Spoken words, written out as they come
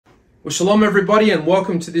Well, shalom everybody, and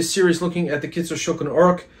welcome to this series looking at the Kitzur Shulchan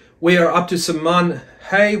Aruch. We are up to Siman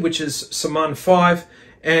Hey, which is Siman 5,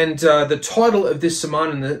 and the title of this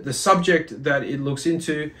Siman and the subject that it looks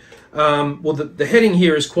into, the heading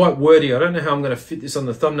here is quite wordy. I don't know how I'm going to fit this on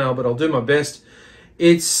the thumbnail, but I'll do my best.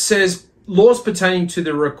 It says, laws pertaining to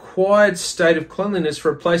the required state of cleanliness for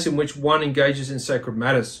a place in which one engages in sacred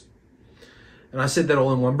matters. And I said that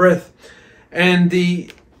all in one breath. And the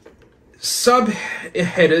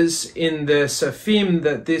subheaders in the Safim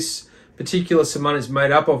that this particular Siman is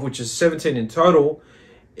made up of, which is 17 in total,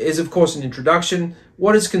 is of course an introduction.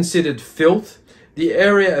 What is considered filth, the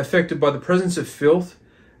area affected by the presence of filth,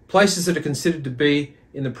 places that are considered to be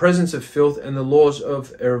in the presence of filth, and the laws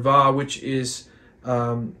of erva, which is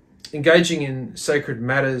engaging in sacred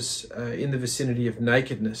matters in the vicinity of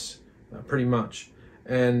nakedness, pretty much.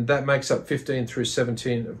 And that makes up 15 through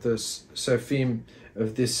 17 of the Safim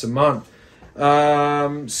of this Siman.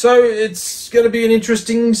 So it's going to be an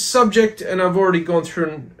interesting subject, and I've already gone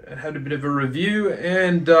through and had a bit of a review,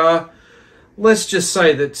 and let's just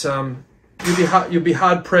say that you'll be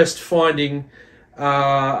hard-pressed finding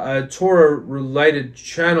a Torah-related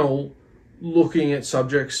channel looking at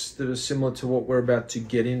subjects that are similar to what we're about to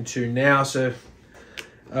get into now. So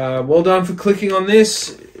well done for clicking on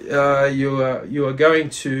this. You are going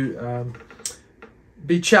to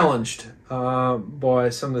be challenged by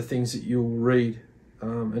some of the things that you'll read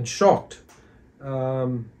and shocked.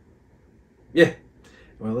 Yeah.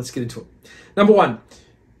 Well, let's get into it. Number one,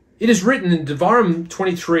 it is written in Netzarim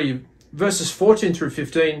 23, verses 14 through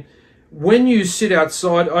 15, when you sit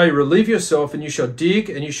outside, relieve yourself, and you shall dig,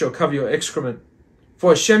 and you shall cover your excrement.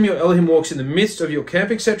 For Hashem your Elohim walks in the midst of your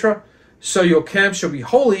camp, etc. So your camp shall be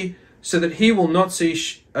holy, so that he will not see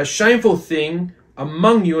a shameful thing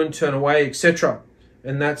among you and turn away, etc.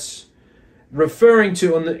 And that's referring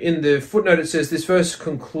to, in the footnote it says, this verse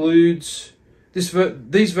concludes, these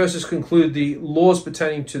verses conclude the laws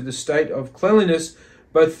pertaining to the state of cleanliness,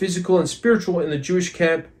 both physical and spiritual, in the Jewish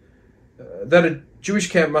camp, that a Jewish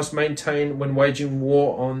camp must maintain when waging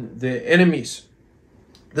war on their enemies.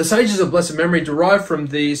 The sages of blessed memory derive from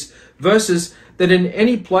these verses that in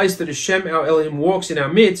any place that Hashem our Elohim walks in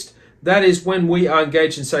our midst, that is when we are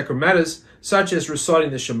engaged in sacred matters, such as reciting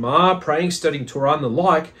the Shema, praying, studying Torah, and the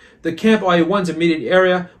like, the camp, i.e. one's immediate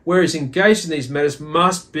area where is engaged in these matters,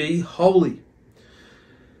 must be holy.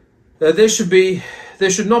 There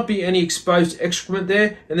should not be any exposed excrement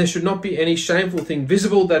there, and there should not be any shameful thing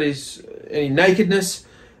visible, that is, any nakedness,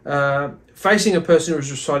 facing a person who is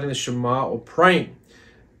reciting the Shema or praying.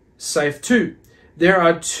 Safe 2. There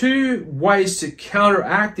are two ways to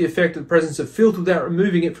counteract the effect of the presence of filth without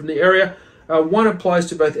removing it from the area. One applies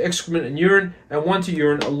to both excrement and urine, and one to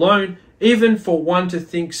urine alone, even for one to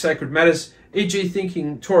think sacred matters, e.g.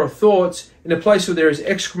 thinking Torah thoughts in a place where there is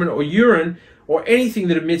excrement or urine, or anything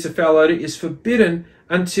that emits a foul odor is forbidden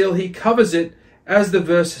until he covers it, as the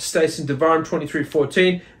verse states in Devarim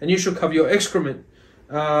 23:14, and you shall cover your excrement.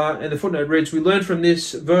 And the footnote reads, we learn from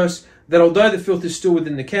this verse that although the filth is still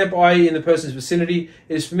within the camp, i.e. in the person's vicinity,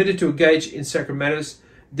 it is permitted to engage in sacred matters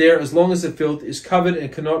there as long as the filth is covered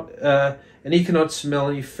and he cannot smell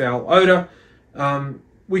any foul odor.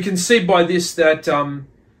 We can see by this that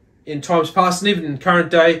in times past, and even in current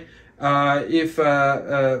day, if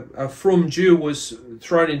a frum Jew was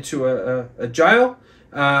thrown into a jail,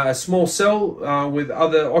 a small cell with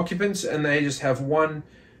other occupants, and they just have one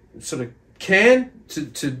sort of can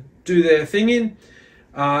to do their thing in,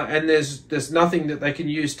 and there's nothing that they can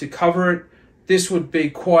use to cover it, this would be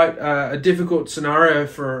quite a difficult scenario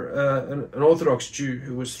for an Orthodox Jew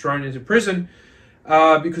who was thrown into prison,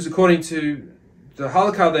 because according to the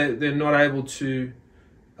halakha, they're not able to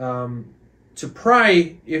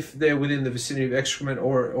pray if they're within the vicinity of excrement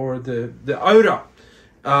or the odor.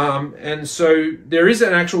 And so there is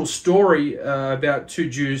an actual story about two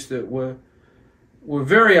Jews that were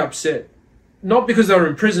very upset, not because they were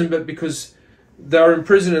in prison, but because they were in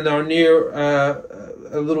prison and they were near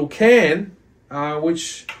a little can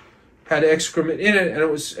which had excrement in it,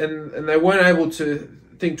 and they weren't able to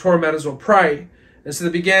think Torah matters or pray, and so they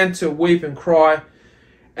began to weep and cry.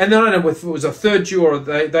 And then I don't know if it was a third Jew or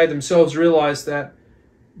they themselves realized that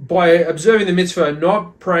by observing the mitzvah,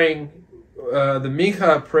 not praying the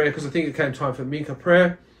mincha prayer, because I think it came time for mincha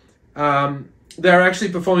prayer, they were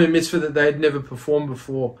actually performing a mitzvah that they had never performed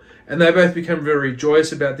before. And they both became very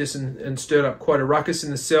joyous about this and stirred up quite a ruckus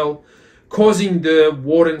in the cell, causing the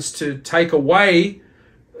wardens to take away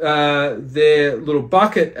their little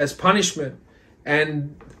bucket as punishment.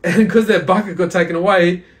 And because their bucket got taken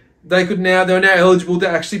away, they were now eligible to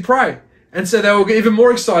actually pray. And so they were even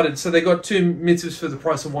more excited. So they got 2 mitzvahs for the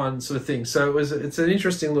price of 1, sort of thing. So it's an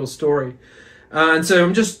interesting little story. And so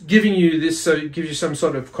I'm just giving you this so it gives you some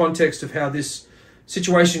sort of context of how this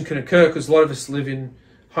situation can occur, because a lot of us live in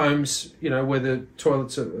homes, where the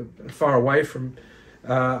toilets are far away from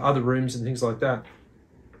other rooms and things like that.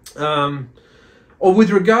 Or with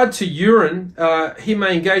regard to urine, he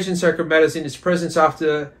may engage in sacred matters in his presence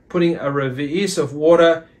after putting a revi'is of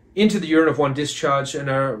water into the urine of one discharge, and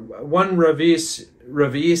one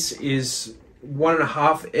revi'is is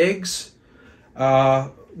 1.5 eggs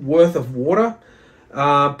worth of water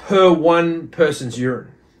per one person's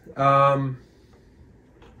urine.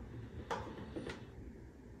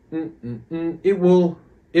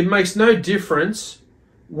 It makes no difference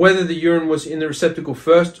whether the urine was in the receptacle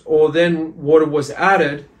first or then water was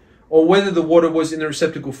added, or whether the water was in the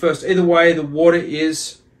receptacle first. Either way, the water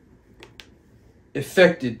is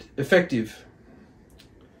effective.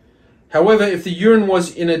 However, if the urine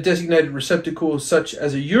was in a designated receptacle such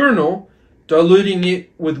as a urinal, diluting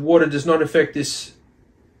it with water does not affect this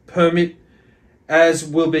permit, as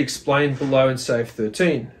will be explained below in Save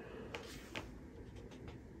 13.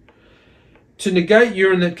 To negate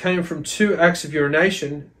urine that came from 2 acts of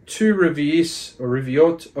urination, 2 revi'is or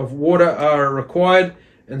reviot of water are required,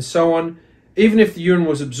 and so on, even if the urine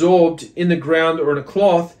was absorbed in the ground or in a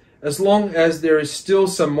cloth. As long as there is still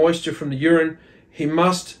some moisture from the urine, he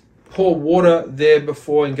must pour water there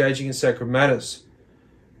before engaging in sacred matters.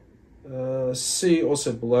 See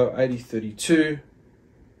also below 8032.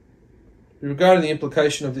 Regarding the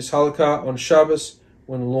implication of this halakha on Shabbos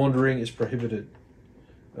when laundering is prohibited.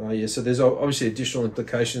 So there's obviously additional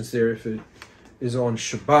implications there if it is on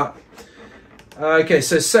Shabbat. Okay,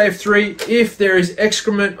 so Save 3. If there is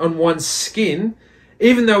excrement on one's skin,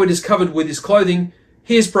 even though it is covered with his clothing,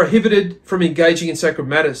 he is prohibited from engaging in sacred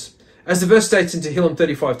matters. As the verse states in Tehillim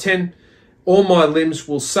 35:10, all my limbs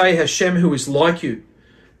will say Hashem who is like you.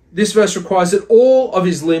 This verse requires that all of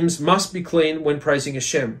his limbs must be clean when praising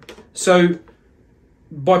Hashem. So,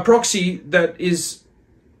 by proxy, that is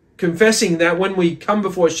confessing that when we come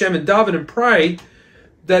before Hashem and daven and pray,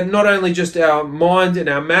 that not only just our mind and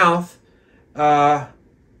our mouth,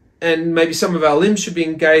 and maybe some of our limbs should be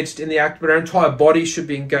engaged in the act, but our entire body should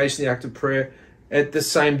be engaged in the act of prayer at the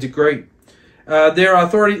same degree. There are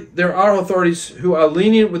authorities who are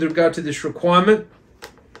lenient with regard to this requirement,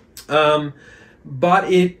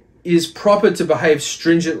 but it is proper to behave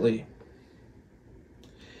stringently.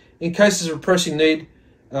 In cases of pressing need,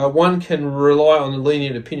 one can rely on the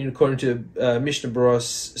lenient opinion according to Mishnah Berurah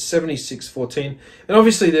 76:14, and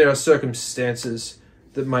obviously there are circumstances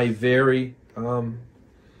that may vary.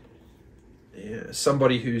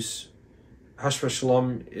 Somebody who's Hash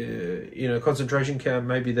Shalom in a concentration camp,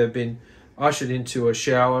 maybe they've been ushered into a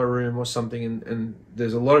shower room or something, and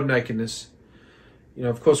there's a lot of nakedness.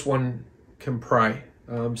 Of course, one can pray.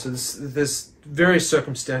 So there's various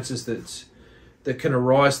circumstances that can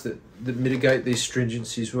arise that mitigate these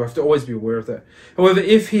stringencies. We have to always be aware of that. However,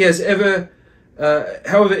 if he has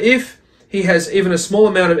even a small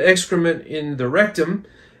amount of excrement in the rectum,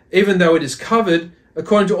 even though it is covered,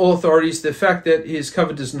 according to all authorities, the fact that it is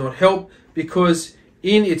covered does not help, because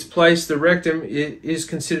in its place the rectum is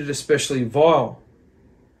considered especially vile.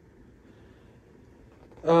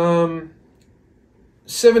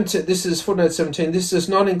 17. This is footnote 17. This does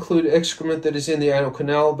not include excrement that is in the anal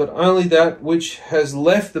canal, but only that which has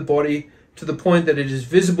left the body to the point that it is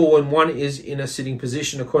visible when one is in a sitting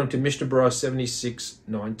position, according to Mishnah Berurah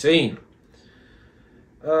 76:19.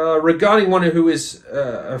 Regarding one who is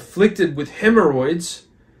afflicted with hemorrhoids,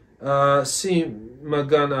 see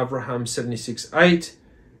Magan Avraham 76:8,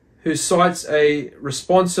 who cites a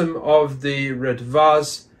responsum of the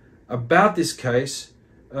Redvaz about this case,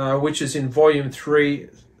 which is in volume 3,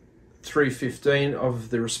 315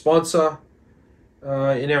 of the responsa.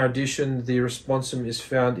 In our edition, the responsum is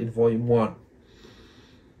found in volume 1.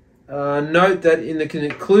 Note that in the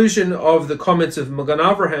conclusion of the comments of Magan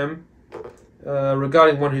Avraham,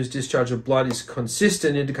 regarding one whose discharge of blood is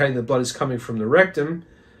consistent, indicating the blood is coming from the rectum,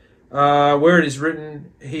 where it is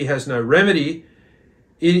written, he has no remedy,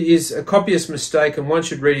 it is a copious mistake, and one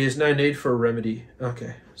should read, he has no need for a remedy.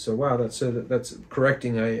 Okay, so wow, that's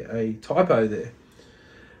correcting a typo there.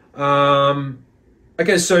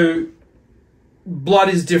 Okay, so blood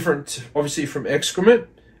is different, obviously, from excrement,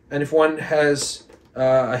 and if one has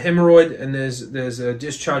a hemorrhoid and there's a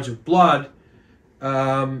discharge of blood,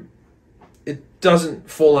 it doesn't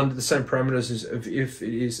fall under the same parameters as if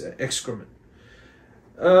it is excrement.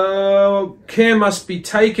 Care must be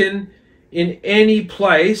taken in any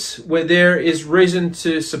place where there is reason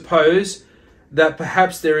to suppose that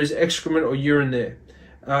perhaps there is excrement or urine there.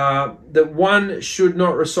 that one should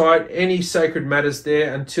not recite any sacred matters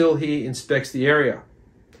there until he inspects the area.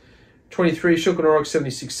 23, Shulchan Aruch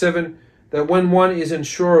 76.7, that when one is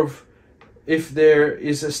unsure of if there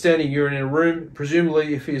is a standing urine in a room,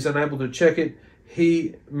 presumably if he is unable to check it,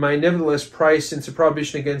 he may nevertheless pray, since the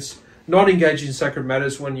prohibition against not engaging in sacred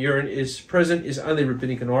matters when urine is present is only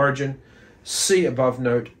rabbinic in origin. See above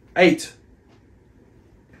note 8.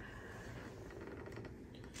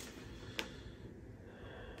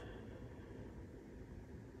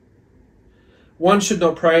 One should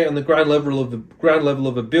not pray on the ground level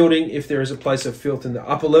of a building if there is a place of filth in the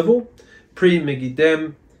upper level.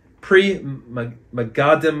 Pre-Megadem,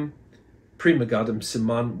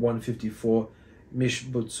 Siman 154,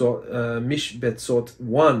 Mishbetzot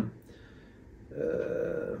 1.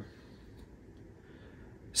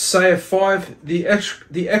 Say 5, the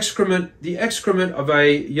excrement of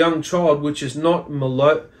a young child which is not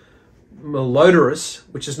malodorous,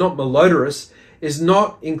 is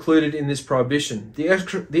not included in this prohibition.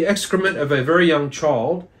 The excrement of a very young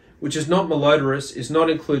child which is not malodorous is not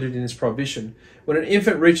included in this prohibition. When an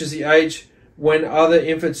infant reaches the age when other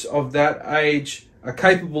infants of that age are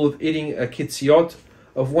capable of eating a Kitzur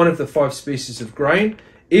of one of the 5 species of grain,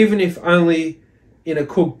 even if only in a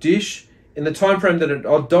cooked dish, in the time frame that an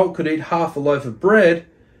adult could eat half a loaf of bread,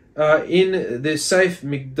 in the Safe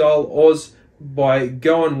Migdal Oz by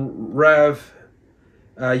Gaon Rav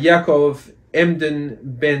Yaakov Emden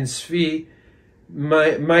Ben Svi,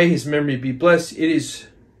 may his memory be blessed, it is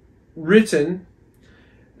written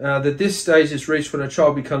that this stage is reached when a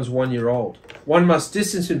child becomes 1 year old. One must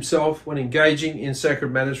distance himself when engaging in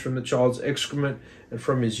sacred matters from the child's excrement and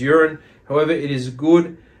from his urine. However, it is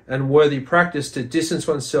good and worthy practice to distance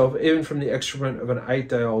oneself even from the excrement of an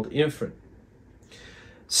 8-day-old infant.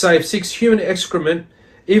 Save 6, human excrement,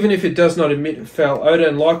 even if it does not emit foul odor,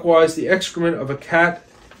 and likewise the excrement of a cat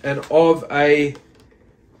and of a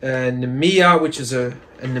nemia, which is a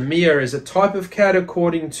nemia is a type of cat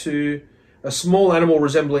according to a small animal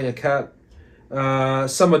resembling a cat.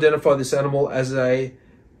 Some identify this animal as a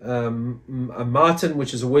marten,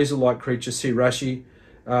 which is a weasel-like creature. See Rashi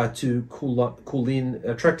to Kulin,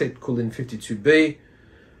 Tractate Kulin 52b.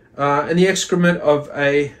 And the excrement of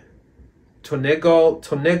a tonegol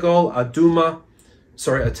adumi,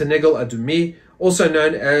 also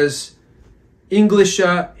known as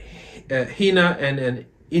Englisher, hina, and an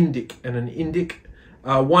indic.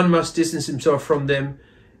 One must distance himself from them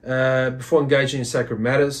before engaging in sacred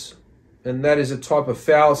matters, and that is a type of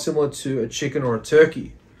fowl similar to a chicken or a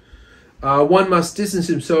turkey. One must distance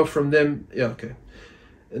himself from them. The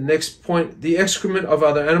next point, the excrement of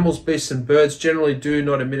other animals, beasts, and birds generally do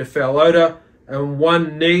not emit a foul odor, and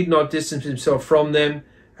one need not distance himself from them.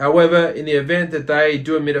 However, in the event that they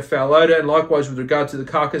do emit a foul odor, and likewise with regard to the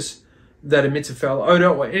carcass that emits a foul odor,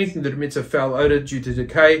 or anything that emits a foul odor due to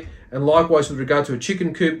decay, and likewise with regard to a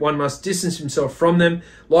chicken coop, one must distance himself from them.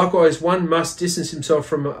 Likewise, one must distance himself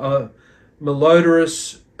from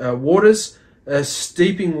malodorous waters,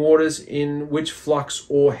 steeping waters in which flux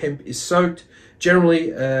or hemp is soaked, generally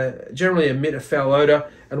emit a foul odor,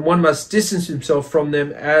 and one must distance himself from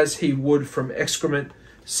them as he would from excrement.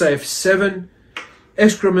 Save 7,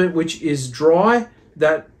 excrement which is dry,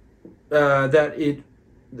 that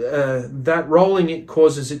rolling it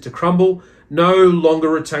causes it to crumble, no longer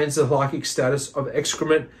retains the halakhic status of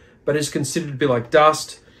excrement, but is considered to be like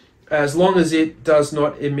dust, as long as it does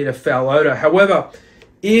not emit a foul odor. However,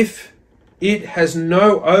 if it has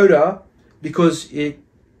no odor because it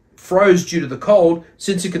froze due to the cold,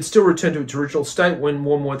 since it can still return to its original state when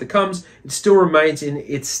warm weather comes, it still remains in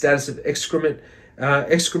its status of excrement.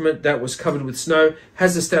 Excrement that was covered with snow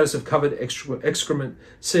has the status of covered excrement.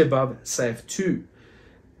 See above, Save 2.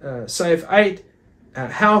 Save 8.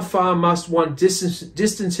 How far must one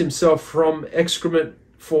distance himself from excrement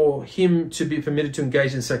for him to be permitted to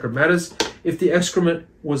engage in sacred matters? If the excrement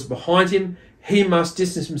was behind him, he must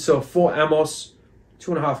distance himself 4 amos,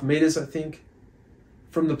 2.5 meters, I think,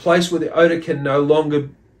 from the place where the odor can no longer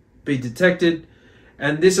be detected.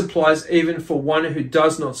 And this applies even for one who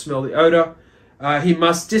does not smell the odor. He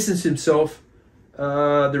must distance himself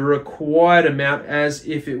the required amount as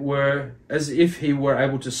if he were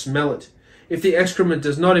able to smell it. If the excrement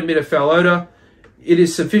does not emit a foul odor, it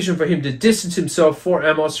is sufficient for him to distance himself 4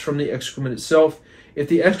 amos from the excrement itself. If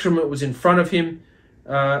the excrement was in front of him,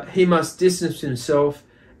 he must distance himself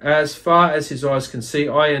as far as his eyes can see,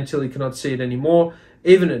 until he cannot see it anymore.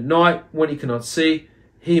 Even at night, when he cannot see,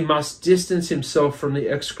 he must distance himself from the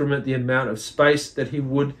excrement the amount of space that he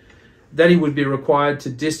would be required to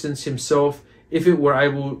distance himself if he were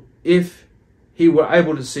able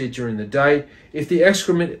to see it during the day. If the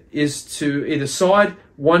excrement is to either side,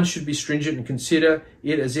 one should be stringent and consider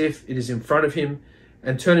it as if it is in front of him,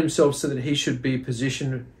 and turn himself so that it should be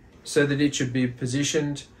positioned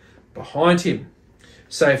behind him.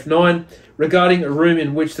 Saif 9, regarding a room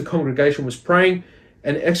in which the congregation was praying,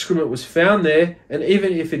 and excrement was found there, and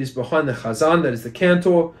even if it is behind the chazan, that is the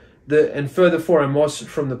cantor, and further 4 amos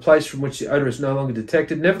from the place from which the odor is no longer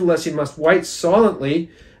detected, nevertheless he must wait silently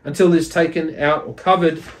until it is taken out or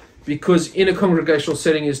covered, because in a congregational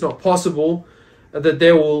setting it is not possible that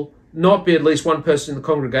there will not be at least one person in the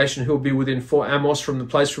congregation who will be within 4 amos from the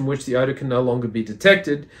place from which the odor can no longer be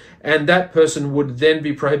detected, and that person would then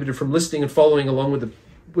be prohibited from listening and following along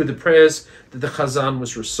with the prayers that the chazan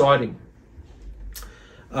was reciting.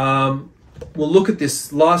 We'll look at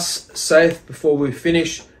this last safe before we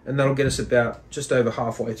finish, and that'll get us about just over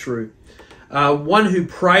halfway through. One who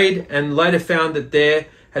prayed and later found that there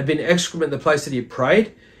had been excrement in the place that he had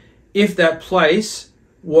prayed, if that place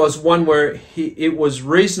was one where it was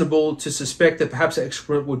reasonable to suspect that perhaps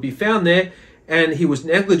excrement would be found there, and he was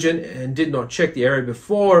negligent and did not check the area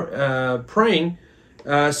before praying,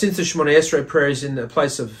 since the Shemona Esrei prayer is in the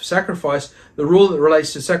place of sacrifice, the rule that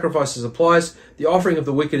relates to sacrifices applies. The offering of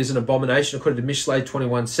the wicked is an abomination according to Mishlei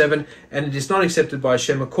 21:7, and it is not accepted by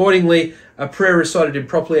Hashem. Accordingly, a prayer recited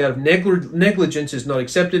improperly out of negligence is not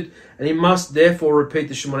accepted, and he must therefore repeat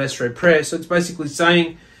the Shemona Esrei prayer. So it's basically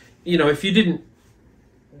saying, if you didn't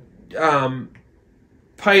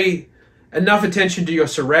pay enough attention to your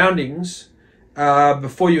surroundings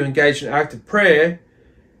before you engage in an act of prayer,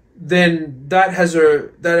 then that has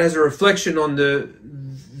a reflection on the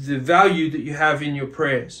value that you have in your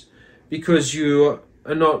prayers, because you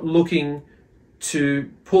are not looking to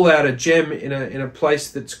pull out a gem in a place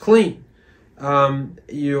that's clean.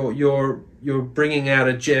 You're bringing out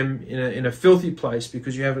a gem in a filthy place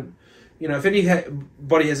because you haven't. If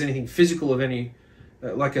anybody has anything physical of any,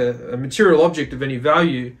 like a material object of any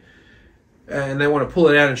value, and they want to pull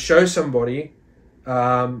it out and show somebody,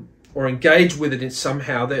 or engage with it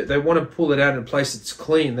somehow, they want to pull it out in a place that's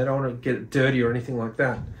clean. They don't want to get it dirty or anything like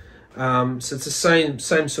that. So it's the same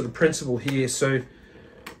sort of principle here. So,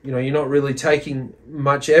 you're not really taking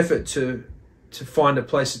much effort to find a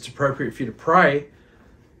place that's appropriate for you to pray.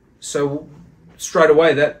 So straight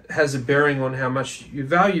away, that has a bearing on how much you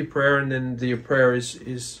value prayer, and then your prayer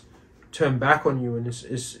is turned back on you and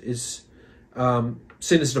is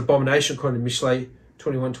seen as an abomination according to Mishlei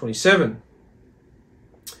 21:27.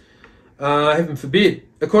 Heaven forbid.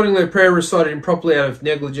 Accordingly, a prayer recited improperly out of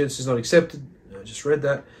negligence is not accepted. I just read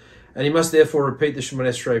that. And he must therefore repeat the Shemona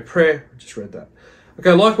Esrei prayer. I just read that.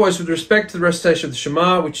 Okay, likewise, with respect to the recitation of the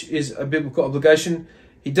Shema, which is a biblical obligation,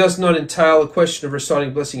 he does not entail a question of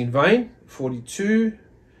reciting blessing in vain. 42.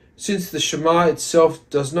 Since the Shema itself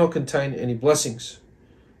does not contain any blessings.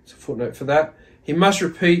 It's a footnote for that. He must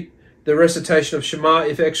repeat the recitation of Shema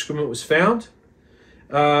if excrement was found.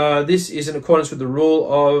 This is in accordance with the rule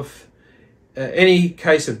of any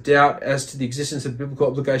case of doubt as to the existence of biblical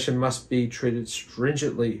obligation must be treated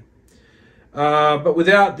stringently. But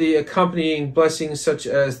without the accompanying blessings such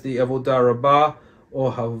as the Avodah Rabbah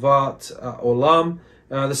or Havat Olam,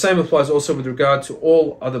 the same applies also with regard to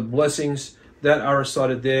all other blessings that are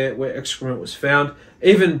recited there where excrement was found.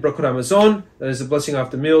 Even Brakot HaMazon, that is the blessing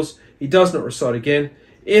after meals, he does not recite again.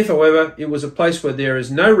 If, however, it was a place where there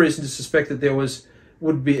is no reason to suspect that there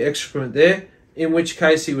would be excrement there, in which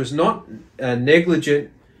case he was not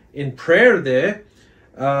negligent in prayer there,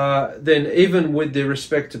 then even with the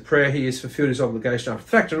respect to prayer, he has fulfilled his obligation after the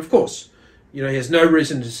fact. And of course, he has no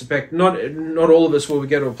reason to suspect. Not all of us, when we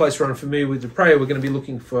go to a place where I'm familiar with the prayer, we're going to be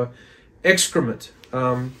looking for excrement.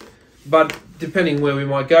 But depending where we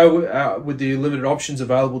might go, with the limited options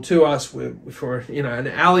available to us, for an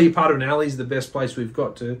alley, part of an alley is the best place we've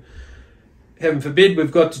got to. Heaven forbid,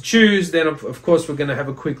 we've got to choose. Then of course we're going to have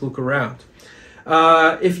a quick look around.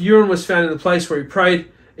 If urine was found in the place where he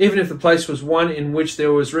prayed, even if the place was one in which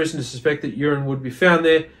there was reason to suspect that urine would be found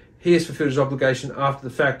there, he has fulfilled his obligation after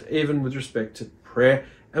the fact, even with respect to prayer.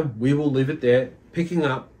 And we will leave it there, picking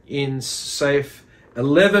up in Safe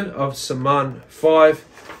 11 of Siman 5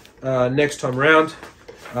 next time round.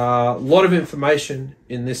 A lot of information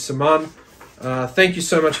in this Siman. Thank you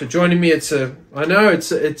so much for joining me. I know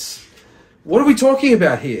it's what are we talking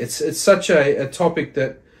about here? It's such a topic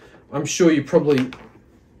that I'm sure you probably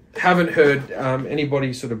haven't heard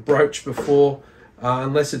anybody sort of broach before,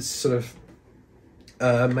 unless it's sort of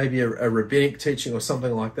maybe a rabbinic teaching or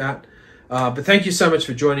something like that. But thank you so much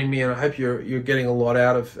for joining me, and I hope you're getting a lot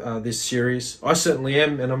out of this series. I certainly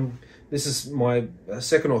am, and this is my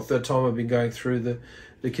second or third time I've been going through the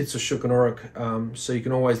Kitzur Shulchan Aruch, so you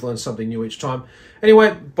can always learn something new each time.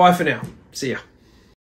 Anyway, bye for now. See ya.